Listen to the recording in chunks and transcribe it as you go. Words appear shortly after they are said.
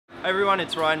Hey everyone,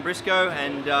 it's Ryan Briscoe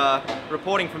and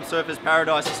reporting from Surfers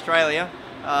Paradise, Australia.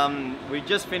 We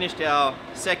just finished our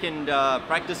second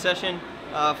practice session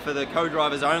for the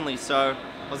co-drivers only, so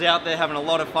I was out there having a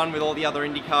lot of fun with all the other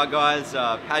IndyCar guys,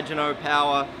 Pagano,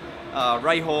 Power,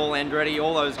 Ray Hall, Andretti,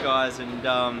 all those guys, and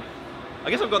I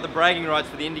guess I've got the bragging rights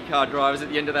for the IndyCar drivers at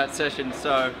the end of that session,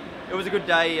 so it was a good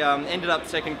day. Ended up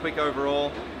second quick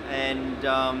overall and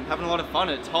having a lot of fun.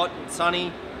 It's hot, it's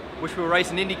sunny. Wish we were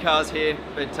racing IndyCars here,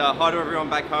 but hi to everyone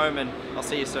back home and I'll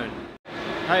see you soon.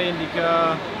 Hey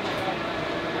IndyCar,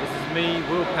 this is me,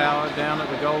 Will Power, down at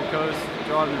the Gold Coast,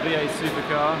 driving the V8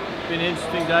 Supercar. Been an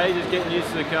interesting day, just getting used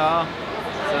to the car.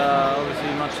 It's obviously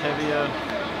much heavier.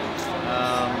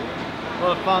 A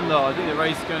lot of fun though, I think the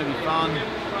race is going to be fun,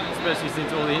 especially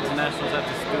since all the internationals have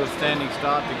to do a standing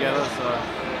start together, so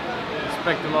I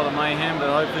expect a lot of mayhem,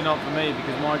 but hopefully not for me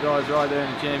because my guy's right there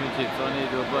in the championship, so I need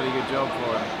to do a bloody good job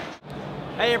for him.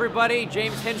 Hey everybody,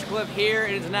 James Hinchliffe here.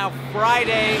 It is now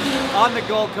Friday on the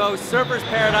Gold Coast, Surfers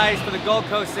Paradise for the Gold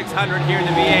Coast 600 here in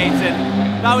the V8s,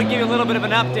 and thought we'd give you a little bit of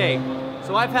an update.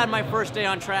 So I've had my first day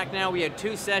on track now. We had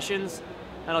 2 sessions,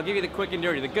 and I'll give you the quick and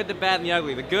dirty, the good, the bad, and the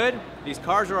ugly. The good, these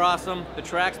cars are awesome, the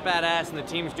track's badass, and the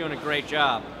team's doing a great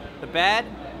job. The bad?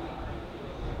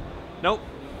 Nope.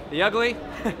 The ugly?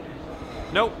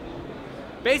 Nope.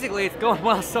 Basically, it's going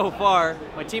well so far.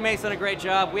 My teammates done a great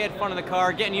job. We had fun in the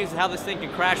car, getting used to how this thing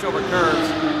can crash over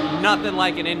curves. Nothing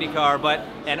like an IndyCar, but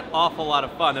an awful lot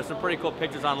of fun. There's some pretty cool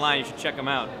pictures online. You should check them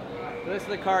out. So this is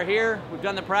the car here. We've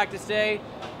done the practice day.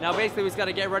 Now basically, we've got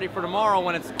to get ready for tomorrow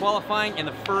when it's qualifying and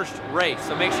the first race.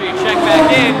 So make sure you check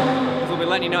back in, because we'll be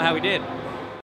letting you know how we did.